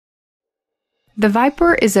The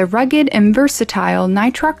Vyper is a rugged and versatile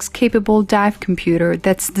nitrox-capable dive computer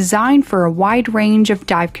that's designed for a wide range of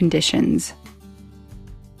dive conditions.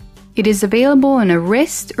 It is available in a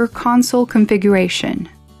wrist or console configuration.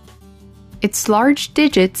 Its large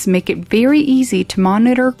digits make it very easy to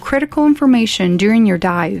monitor critical information during your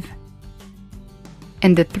dive.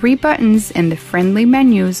 And the 3 buttons and the friendly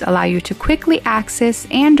menus allow you to quickly access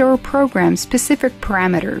and/or program specific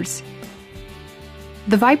parameters.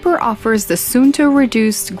 The Vyper offers the Suunto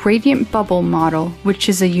Reduced Gradient Bubble model, which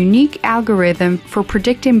is a unique algorithm for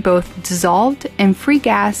predicting both dissolved and free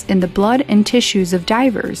gas in the blood and tissues of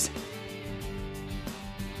divers.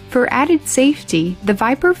 For added safety, the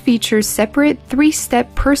Vyper features separate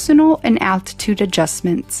 3-step personal and altitude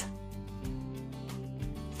adjustments.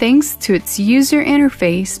 Thanks to its user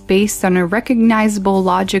interface based on a recognizable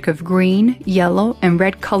logic of green, yellow, and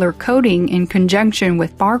red color coding in conjunction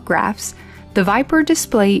with bar graphs, the Vyper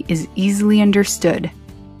display is easily understood.